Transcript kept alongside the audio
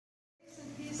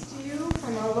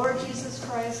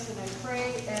Christ, and I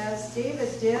pray as David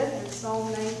did in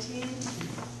Psalm 19,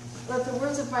 let the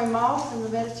words of my mouth and the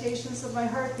meditations of my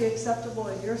heart be acceptable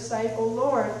in your sight, O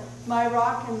Lord, my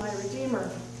rock and my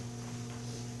redeemer.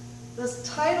 The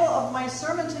title of my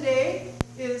sermon today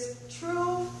is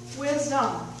True Wisdom.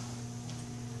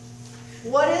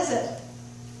 What is it?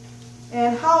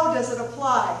 And how does it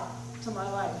apply to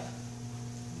my life?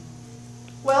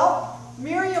 Well,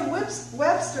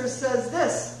 Merriam-Webster says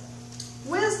this: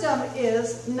 wisdom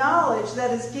is knowledge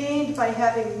that is gained by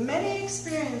having many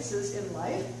experiences in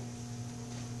life.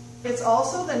 It's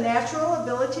also the natural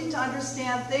ability to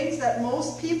understand things that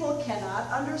most people cannot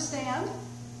understand.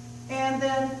 And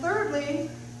then thirdly,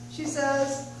 she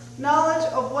says, knowledge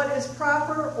of what is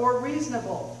proper or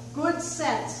reasonable, good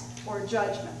sense or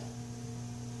judgment.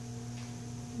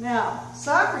 Now,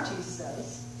 Socrates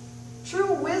says,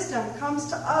 true wisdom comes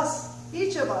to us,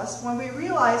 each of us, when we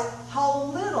realize how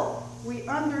little we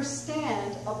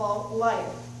understand about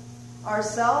life,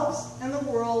 ourselves, and the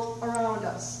world around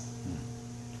us.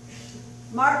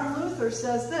 Martin Luther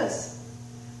says this: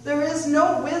 there is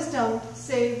no wisdom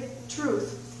save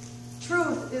truth.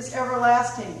 Truth is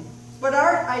everlasting, but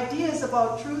our ideas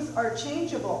about truth are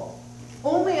changeable.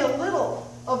 Only a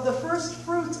little of the first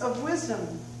fruits of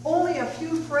wisdom, only a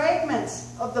few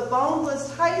fragments of the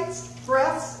boundless heights,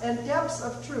 breadths, and depths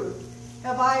of truth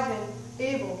have I been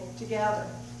able to gather.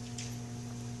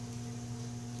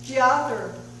 The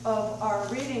author of our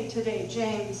reading today,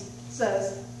 James,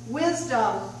 says,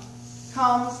 wisdom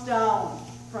comes down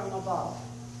from above.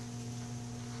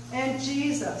 And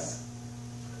Jesus,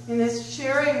 in his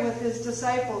sharing with his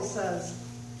disciples, says,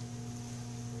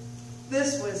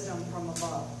 this wisdom from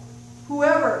above.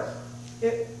 Whoever,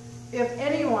 if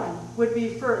anyone would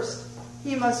be first,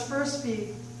 he must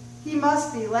be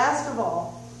last of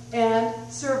all and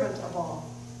servant of all.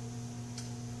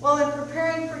 Well, in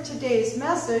preparing for today's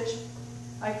message,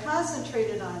 I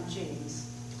concentrated on James.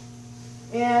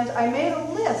 And I made a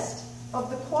list of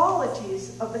the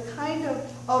qualities of the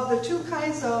two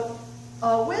kinds of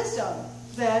wisdom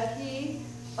that he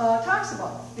talks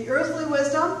about: the earthly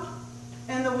wisdom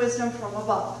and the wisdom from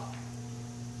above.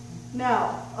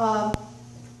 Now,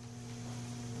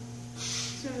 as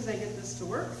soon as I get this to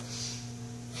work,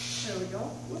 there we go.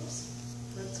 Whoops,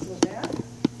 let's go back.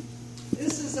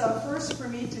 This is a first for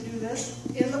me to do this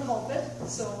in the pulpit,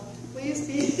 so please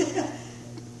be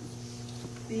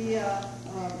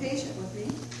patient with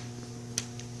me.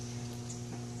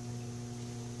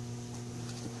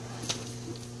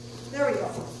 There we go.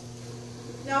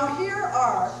 Now here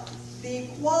are the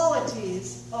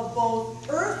qualities of both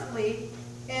earthly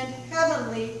and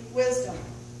heavenly wisdom.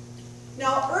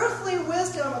 Now, earthly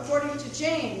wisdom, according to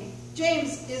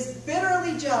James, is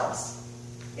bitterly jealous.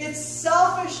 It's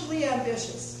selfishly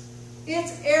ambitious.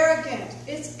 It's arrogant.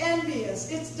 It's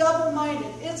envious. It's double-minded.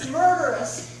 It's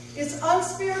murderous. It's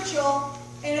unspiritual.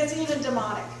 And it's even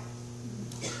demonic.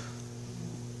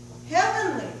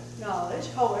 Heavenly knowledge,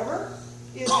 however,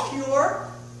 is pure,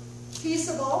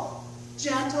 peaceable,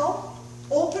 gentle,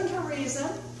 open to reason,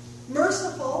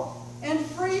 merciful, and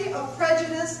free of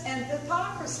prejudice and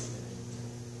hypocrisy.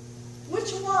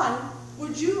 Which one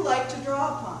would you like to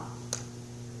draw upon?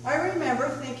 I remember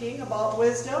thinking about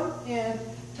wisdom and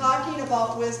talking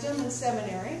about wisdom in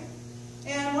seminary.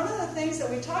 And one of the things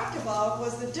that we talked about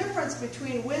was the difference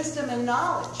between wisdom and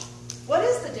knowledge. What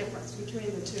is the difference between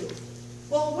the two?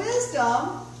 Well,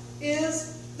 wisdom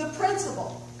is the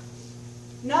principle.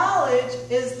 Knowledge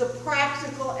is the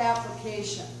practical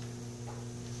application.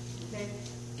 Okay?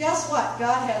 Guess what?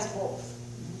 God has both.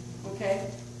 Okay?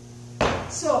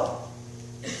 So,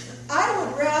 I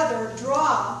would rather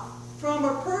draw from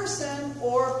a person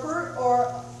or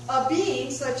a being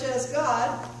such as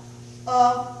God,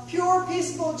 pure,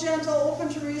 peaceable, gentle, open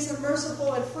to reason,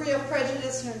 merciful, and free of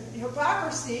prejudice and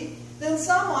hypocrisy, than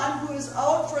someone who is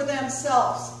out for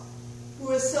themselves,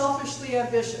 who is selfishly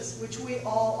ambitious, which we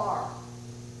all are.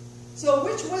 So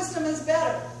which wisdom is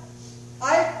better?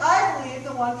 I believe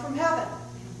the one from heaven.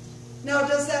 Now,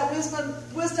 does that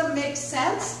wisdom make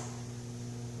sense?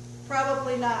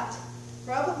 Probably not.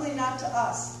 Probably not to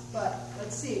us, but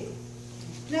let's see.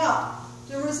 Now,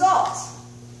 the results.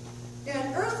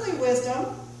 In earthly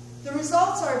wisdom, the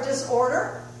results are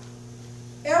disorder,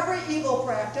 every evil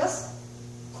practice,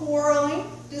 quarreling,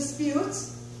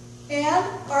 disputes, and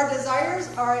our desires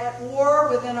are at war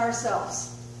within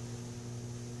ourselves.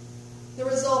 The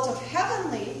result of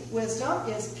heavenly wisdom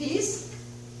is peace,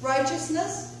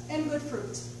 righteousness, and good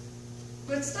fruits.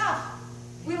 Good stuff.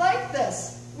 We like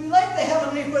this. We like the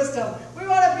heavenly wisdom. We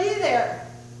want to be there.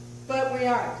 But we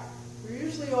aren't. We're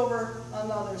usually over on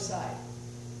the other side.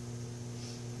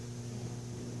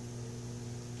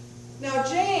 Now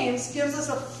James gives us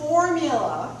a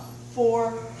formula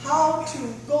for how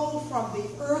to go from the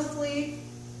earthly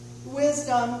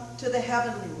wisdom to the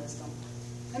heavenly wisdom.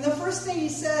 And the first thing he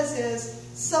says is,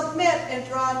 submit and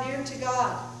draw near to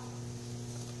God.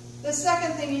 The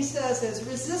second thing he says is,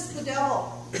 resist the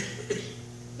devil.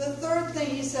 The third thing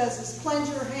he says is, cleanse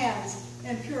your hands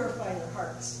and purify your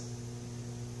hearts.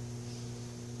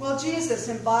 Well, Jesus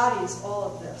embodies all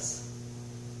of this.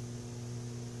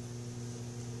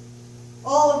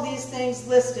 All of these things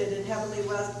listed in heavenly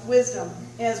wisdom,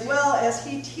 as well as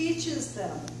he teaches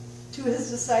them to his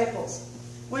disciples.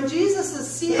 When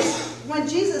Jesus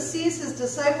sees his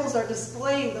disciples are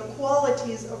displaying the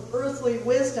qualities of earthly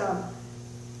wisdom,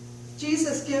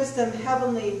 Jesus gives them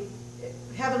heavenly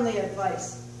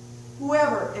advice.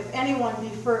 Whoever, if anyone be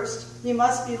first, he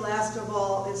must be last of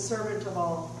all, and servant of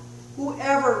all.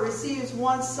 Whoever receives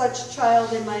one such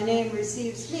child in my name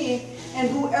receives me, and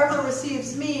whoever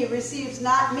receives me receives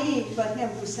not me, but him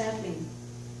who sent me.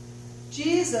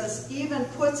 Jesus even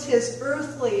puts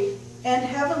earthly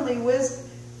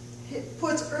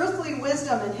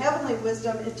wisdom and heavenly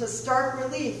wisdom into stark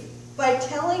relief by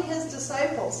telling his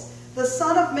disciples, the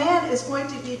Son of Man is going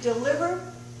to be delivered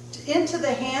into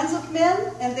the hands of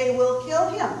men, and they will kill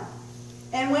him.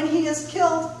 And when he is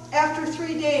killed, after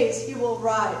 3 days, he will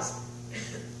rise.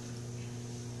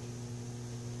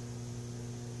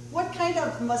 What kind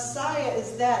of Messiah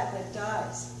is that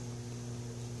dies?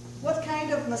 What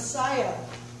kind of Messiah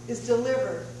is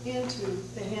delivered into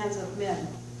the hands of men?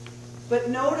 But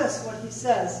notice what he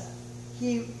says.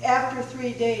 After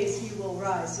 3 days, he will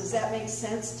rise. Does that make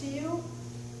sense to you?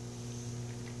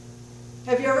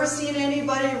 Have you ever seen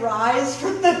anybody rise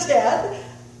from the dead?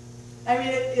 I mean,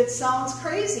 it sounds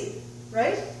crazy,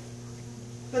 right?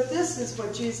 But this is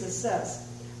what Jesus says.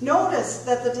 Notice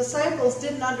that the disciples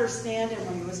didn't understand him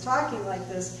when he was talking like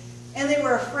this, and they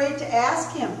were afraid to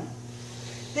ask him.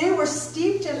 They were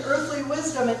steeped in earthly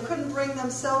wisdom and couldn't bring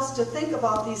themselves to think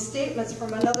about these statements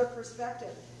from another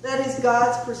perspective. That is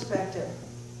God's perspective.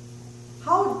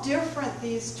 How different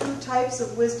these two types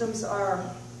of wisdoms are.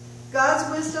 God's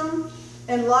wisdom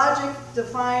and logic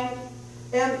defies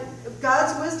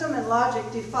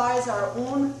our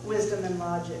own wisdom and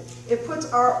logic. It puts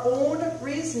our own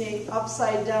reasoning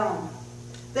upside down.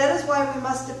 That is why we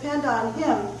must depend on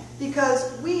him,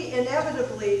 because we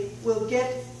inevitably will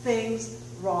get things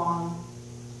wrong.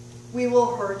 We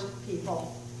will hurt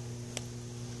people.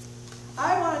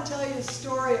 I want to tell you a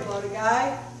story about a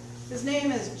guy. His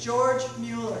name is George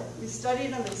Mueller. We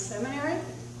studied him in seminary.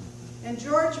 And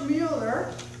George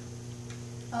Mueller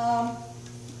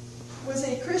was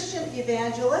a Christian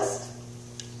evangelist.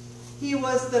 He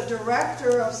was the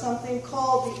director of something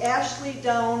called the Ashley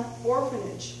Down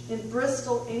Orphanage in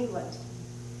Bristol, England.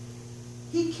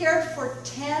 He cared for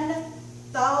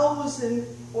 10,000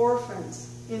 orphans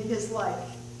in his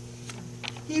life.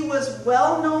 He was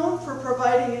well known for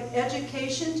providing an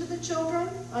education to the children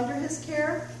under his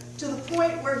care, to the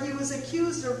point where he was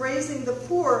accused of raising the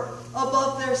poor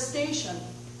above their station.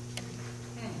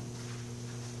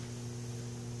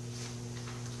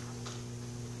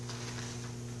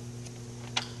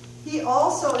 He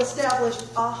also established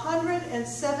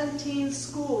 117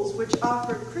 schools which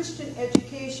offered Christian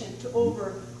education to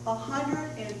over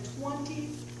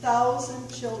 120,000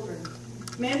 children,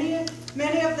 many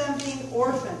of them being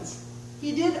orphans.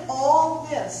 He did all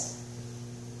this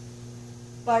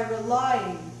by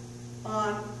relying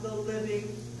on the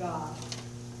living God,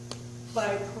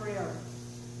 by prayer.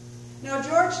 Now,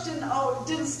 George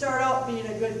didn't start out being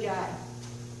a good guy.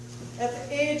 At the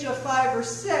age of 5 or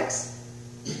 6,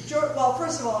 well,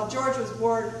 first of all, George was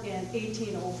born in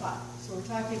 1805, so we're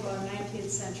talking about a 19th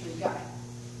century guy.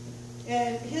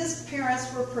 And his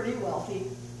parents were pretty wealthy.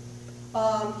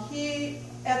 At the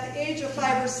age of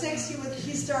 5 or 6,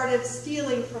 he started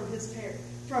stealing from his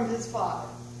father,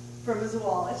 from his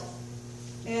wallet.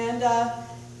 And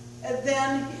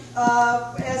then,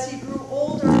 as he grew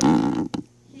older,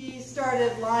 he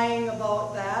started lying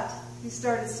about that. He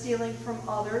started stealing from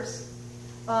others.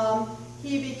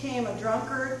 He became a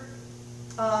drunkard.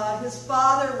 His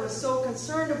father was so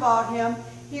concerned about him,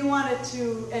 he wanted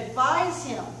to advise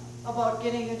him about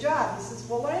getting a job. He says,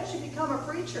 well, why don't you become a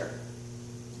preacher?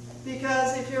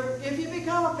 Because if you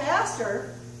become a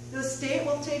pastor, the state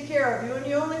will take care of you, and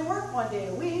you only work 1 day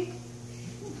a week.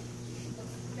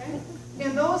 Okay?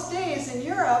 In those days in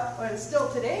Europe, and still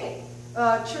today,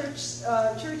 church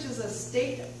is a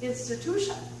state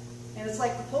institution, and it's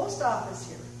like the post office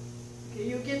here. Okay,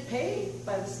 you get paid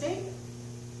by the state.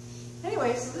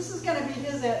 Anyway, so this is going to be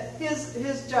his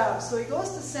job. So he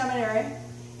goes to seminary,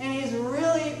 and he's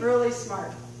really, really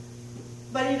smart.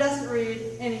 but he doesn't read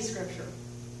any scripture.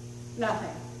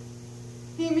 Nothing.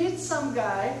 He meets some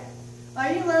guy.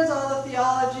 He learns all the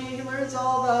theology. He learns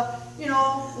all the,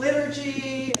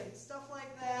 liturgy and stuff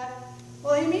like that.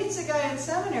 Well, he meets a guy in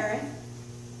seminary,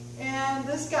 and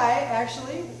this guy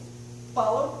actually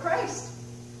followed Christ.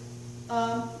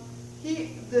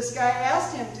 This guy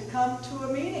asked him to come to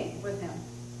a meeting with him.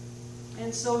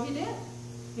 And so he did.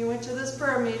 He went to this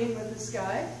prayer meeting with this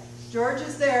guy. George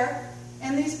is there,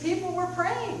 and these people were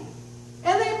praying.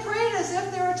 And they prayed as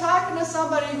if they were talking to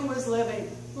somebody who was living,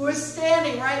 who was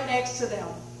standing right next to them.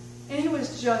 And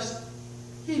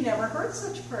he never heard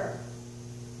such prayer.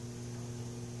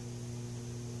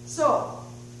 So,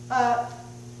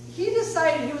 he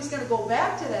decided he was going to go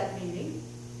back to that meeting,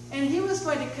 and he was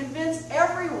going to convince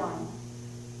everyone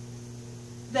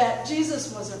that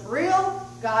Jesus wasn't real,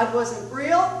 God wasn't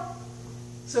real.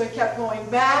 So he kept going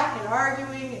back and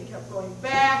arguing, and kept going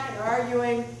back and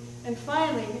arguing, and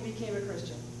finally he became a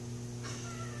Christian.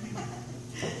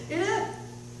 He did.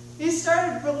 He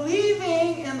started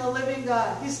believing in the living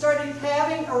God. He started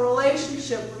having a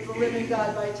relationship with the living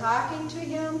God by talking to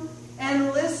him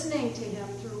and listening to him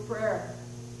through prayer.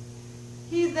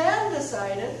 He then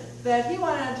decided that he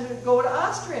wanted to go to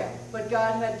Austria, but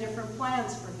God had different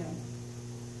plans for him.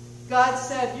 God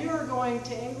said, "You are going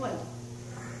to England."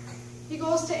 He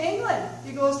goes to England.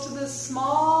 He goes to this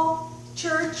small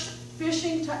church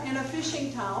in a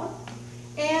fishing town.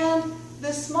 And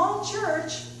this small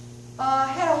church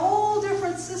had a whole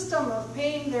different system of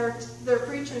paying their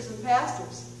preachers and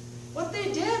pastors. What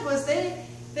they did was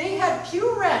they had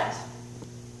pew rent.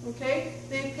 Okay?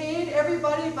 They paid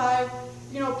everybody by,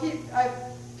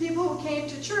 people who came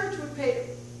to church would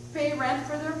pay rent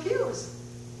for their pews.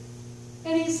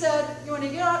 And he said, when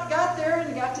he got there and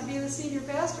he got to be the senior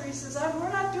pastor, he says, we're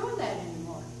not doing that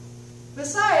anymore.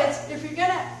 Besides, if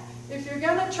you're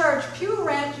gonna charge pew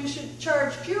rent, you should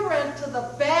charge pew rent to the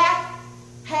back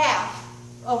half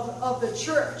of the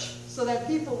church, so that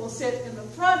people will sit in the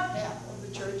front half of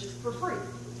the church for free.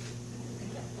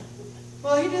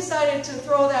 Well, he decided to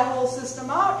throw that whole system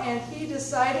out, and he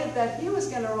decided that he was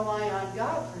going to rely on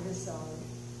God for his salary.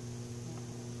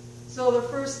 So the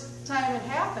first time it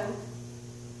happened,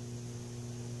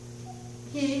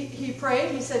 he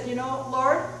prayed. He said,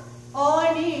 Lord, all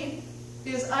I need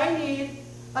is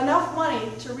enough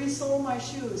money to resole my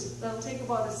shoes. That'll take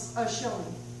about a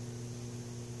shilling.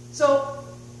 So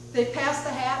they passed the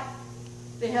hat.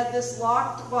 They had this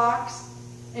locked box,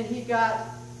 and he got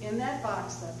in that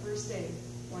box that first day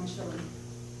 1 shilling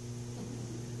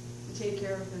to take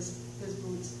care of his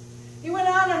boots. He went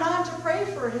on and on to pray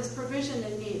for his provision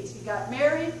and needs. He got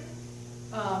married,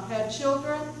 had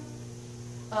children.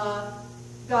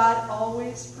 God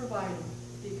always provided,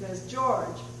 because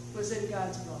George was in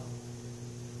God's will.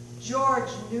 George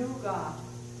knew God.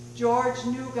 George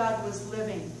knew God was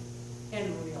living and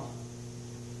real.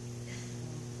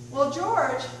 Well,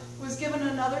 George was given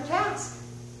another task.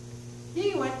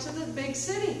 He went to the big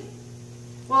city.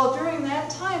 Well, during that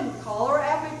time, the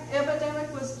cholera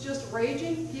epidemic was just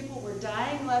raging. People were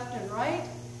dying left and right.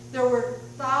 There were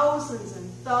thousands and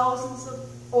thousands of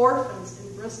orphans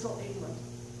in Bristol, England.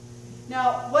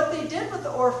 Now, what they did with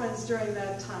the orphans during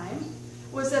that time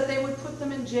was that they would put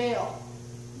them in jail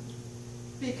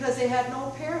because they had no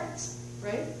parents,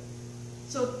 right?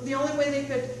 So the only way they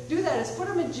could do that is put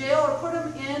them in jail or put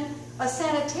them in a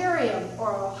sanitarium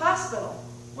or a hospital.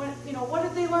 What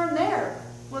did they learn there?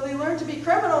 Well, they learned to be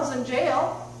criminals in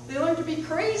jail. They learned to be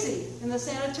crazy in the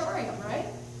sanatorium, right?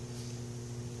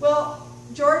 Well,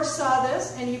 George saw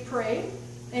this, and he prayed.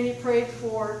 And he prayed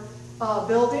for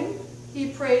building.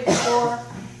 He prayed for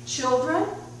children.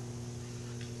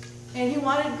 And he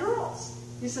wanted girls.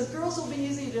 He says, girls will be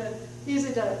easy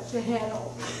to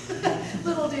handle.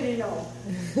 Little did he know.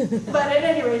 But at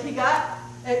any rate, he got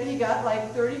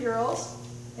like 30 girls,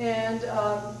 and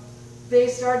they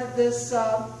started this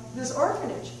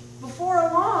orphanage. Before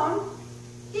long,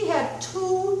 he had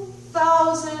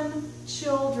 2,000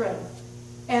 children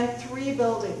and 3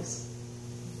 buildings.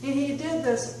 And he did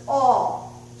this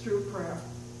all through prayer,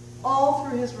 all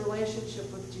through his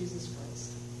relationship with Jesus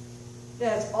Christ.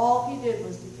 That's all he did,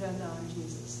 was depend on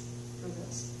Jesus for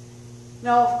this.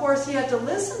 Now, of course, he had to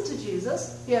listen to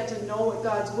Jesus. He had to know what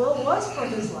God's will was for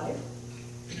his life.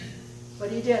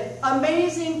 But he did.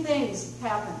 Amazing things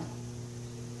happened.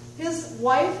 His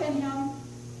wife and him,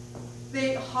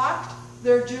 they hawked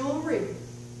their jewelry,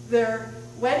 their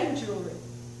wedding jewelry.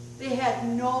 They had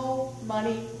no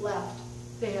money left.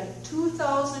 They had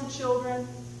 2,000 children.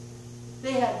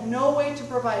 They had no way to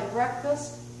provide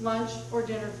breakfast, lunch, or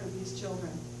dinner for these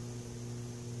children.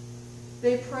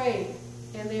 They prayed,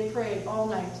 and they prayed all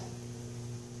night.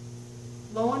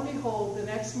 lo and behold, the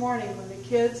next morning when the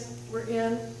kids were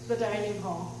in the dining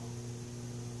hall,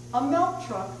 a milk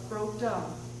truck broke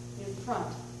down in front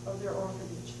of their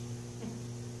orphanage.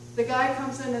 The guy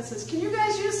comes in and says, "Can you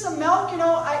guys use some milk? You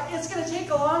know, it's going to take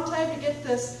a long time to get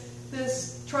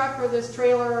this truck or this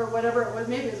trailer or whatever it was.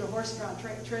 Maybe it was a horse-drawn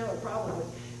trailer, probably.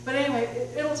 But anyway,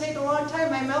 it'll take a long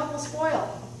time. My milk will spoil."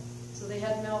 So they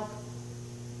had milk.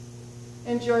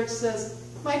 And George says,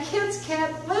 "My kids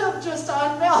can't live just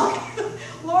on milk.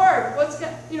 Lord,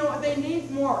 they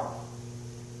need more."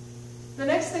 The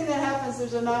next thing that happens,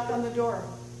 there's a knock on the door.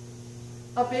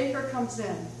 A baker comes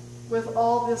in with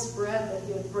all this bread that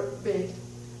he had baked.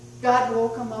 God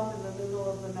woke him up in the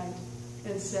middle of the night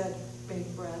and said,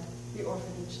 "Bake bread. The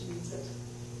orphanage needs it."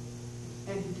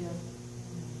 And he did.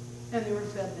 And they were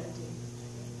fed that day.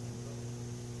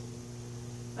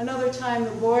 Another time,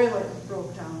 the boiler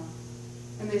broke down.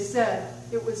 And they said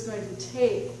it was going to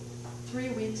take 3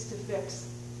 weeks to fix.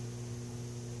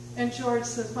 And George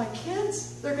says, "My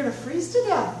kids, they're going to freeze to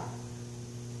death."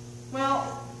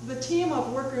 Well, the team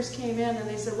of workers came in and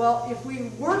they said, "Well, if we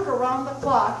work around the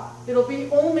clock, it'll be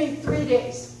only 3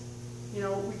 days. We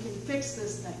can fix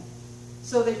this thing."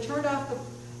 So they turned off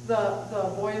the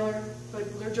boiler,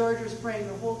 but George was praying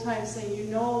the whole time saying, "You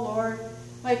know, Lord,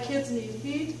 my kids need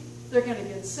heat. They're going to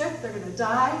get sick. They're going to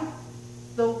die."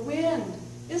 The wind.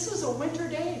 This was a winter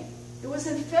day. It was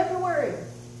in February.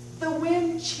 The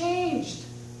wind changed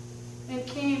and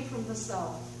came from the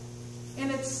south.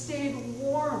 And it stayed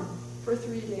warm for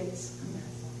 3 days.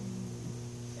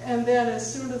 And then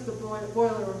as soon as the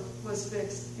boiler was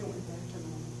fixed, it went back to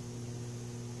normal.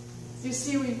 You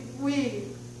see,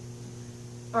 we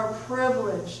are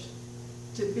privileged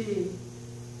to be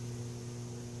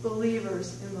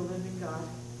believers in the living God.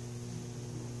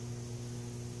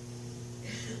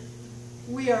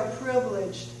 We are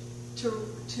privileged to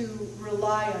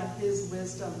rely on His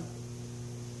wisdom.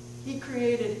 He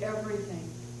created everything.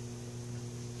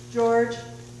 George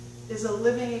is a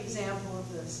living example of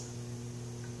this.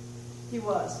 He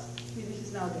was.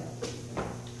 He's now dead.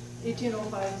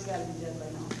 1805, he's got to be dead by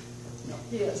now. No,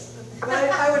 he is. But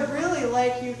I would really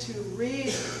like you to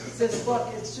read this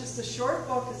book. It's just a short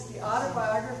book. It's the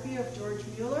autobiography of George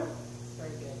Mueller.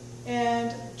 Very good.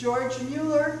 And George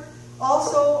Mueller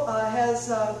also has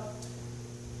a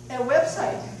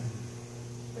website,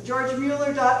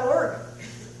 georgemueller.org.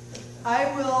 I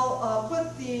will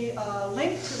put the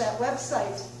link to that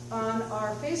website on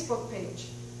our Facebook page,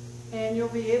 and you'll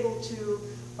be able to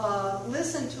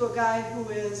listen to a guy who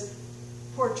is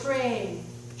portraying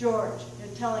George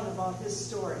and telling about his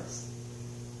stories.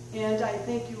 And I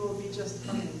think you will be just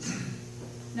amazed.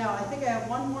 Now, I think I have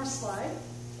one more slide.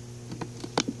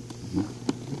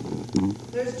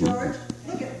 There's George.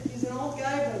 Look at him. He's an old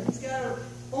guy, but he's got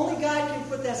only God can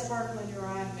put that sparkle in your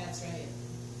eye. That's right.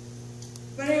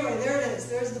 But anyway, there it is.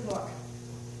 There's the book,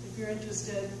 if you're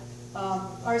interested.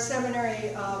 Our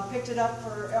seminary picked it up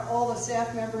for all the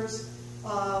staff members.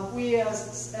 We,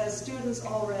 as students,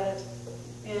 all read it.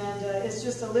 And it's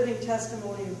just a living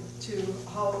testimony to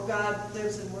how God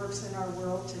lives and works in our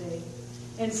world today.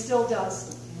 And still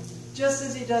does. Just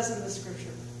as He does in the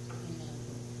Scripture.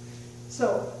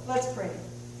 So, let's pray.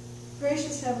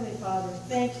 Gracious Heavenly Father,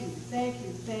 thank you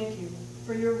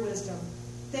for your wisdom.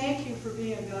 Thank you for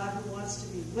being a God who wants to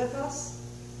be with us,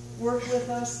 work with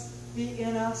us, be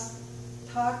in us,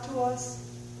 talk to us,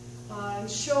 and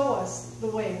show us the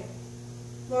way.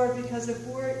 Lord, because if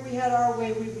we had our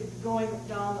way, we would be going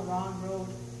down the wrong road.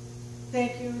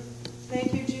 Thank you,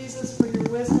 Jesus, for your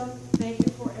wisdom. Thank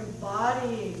you for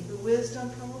embodying the wisdom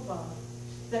from above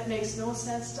that makes no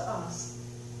sense to us,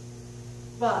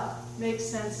 but makes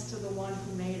sense to the one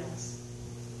who made us.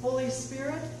 Holy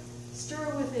Spirit,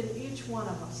 stir within each one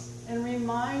of us and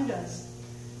remind us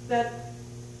that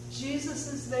Jesus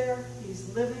is there, He's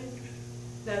living,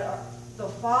 that the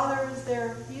Father is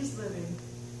there, He's living,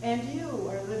 and you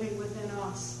are living within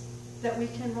us, that we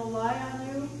can rely on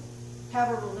you, have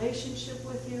a relationship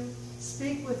with you,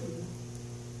 speak with you,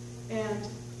 and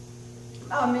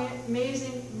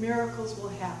amazing miracles will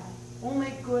happen.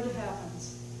 Only good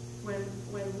happens when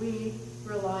we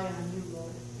rely on you,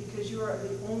 Lord, because you are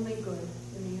the only good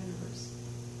in the universe.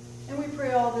 And we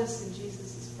pray all this in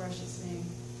Jesus' precious name.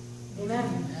 Amen.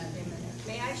 Amen.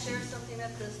 May I share something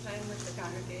at this time with the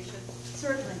congregation?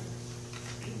 Certainly.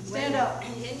 Stand up.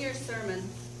 In your sermon,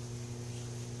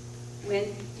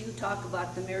 when you talk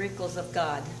about the miracles of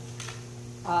God,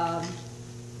 I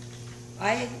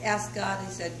asked God, I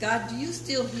said, God, do you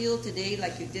still heal today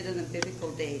like you did in the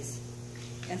biblical days?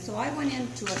 And so I went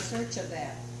into a search of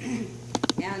that.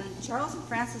 And Charles and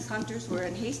Frances Hunters were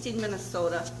in Hastings,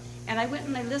 Minnesota, and I went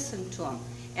and I listened to them.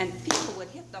 And people would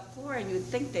hit the floor and you'd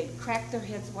think they'd crack their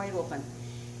heads wide open.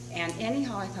 And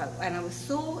anyhow, I thought, and I was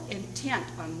so intent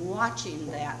on watching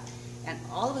that, and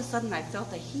all of a sudden I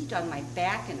felt a heat on my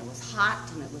back, and it was hot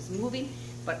and it was moving,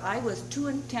 but I was too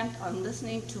intent on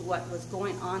listening to what was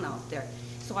going on out there.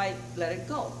 So I let it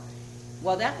go.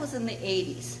 Well, that was in the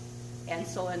 80s. And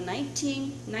so in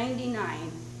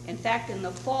 1999, in fact, in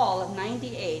the fall of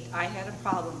 98, I had a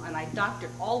problem, and I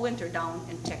doctored all winter down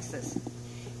in Texas.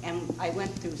 And I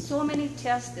went through so many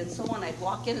tests and so on. I'd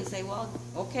walk in and say, well,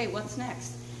 okay, what's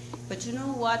next? But you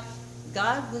know what?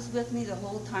 God was with me the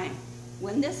whole time.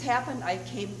 When this happened, I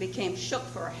became shook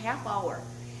for a half hour.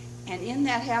 And in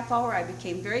that half hour, I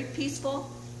became very peaceful,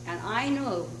 and I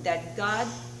knew that God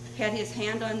had his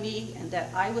hand on me and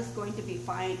that I was going to be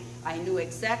fine. I knew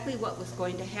exactly what was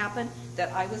going to happen,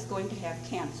 that I was going to have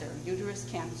cancer, uterus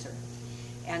cancer.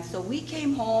 And so we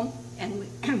came home, and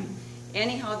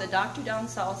anyhow, the doctor down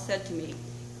south said to me,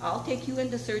 I'll take you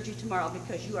into surgery tomorrow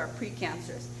because you are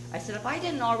precancerous. I said, if I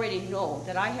didn't already know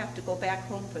that I have to go back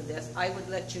home for this, I would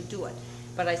let you do it.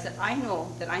 But I said, I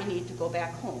know that I need to go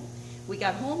back home. We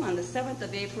got home on the 7th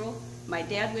of April. My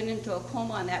dad went into a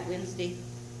coma on that Wednesday,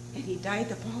 and he died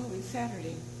the following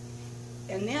Saturday.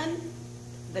 And then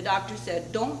the doctor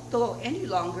said, don't go any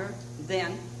longer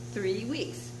than 3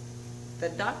 weeks. The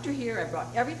doctor here, I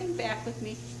brought everything back with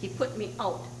me. He put me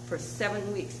out for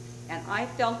 7 weeks. And I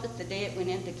felt it the day it went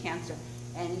into cancer.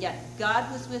 And yet God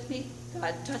was with me,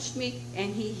 God touched me,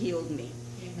 and he healed me.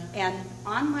 Amen. And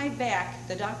on my back,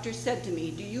 the doctor said to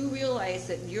me, do you realize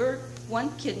that your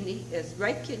one kidney,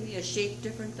 right kidney, is shaped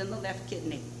different than the left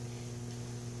kidney?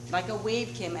 Like a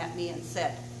wave came at me and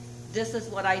said, this is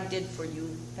what I did for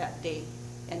you that day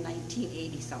in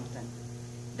 1980-something.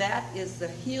 That is the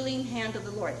healing hand of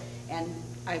the Lord. And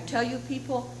I tell you,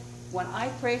 people, when I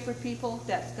pray for people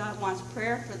that God wants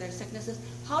prayer for their sicknesses,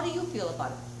 how do you feel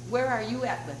about it? Where are you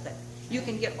at with it? You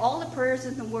can get all the prayers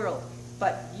in the world,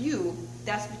 but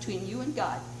that's between you and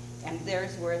God, and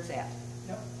there's where it's at.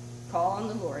 Yep. Call on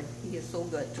the Lord. He is so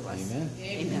good to us. Amen.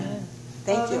 Amen.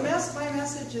 Thank you. My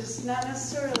message is not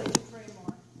necessarily to pray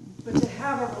more, but to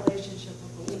have a relationship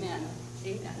with the Lord. Amen.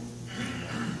 Amen.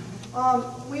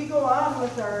 We go on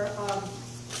with our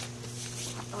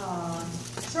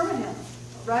sermon hymn.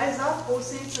 Rise up, O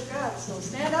saints of God. So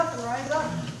stand up and rise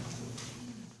up.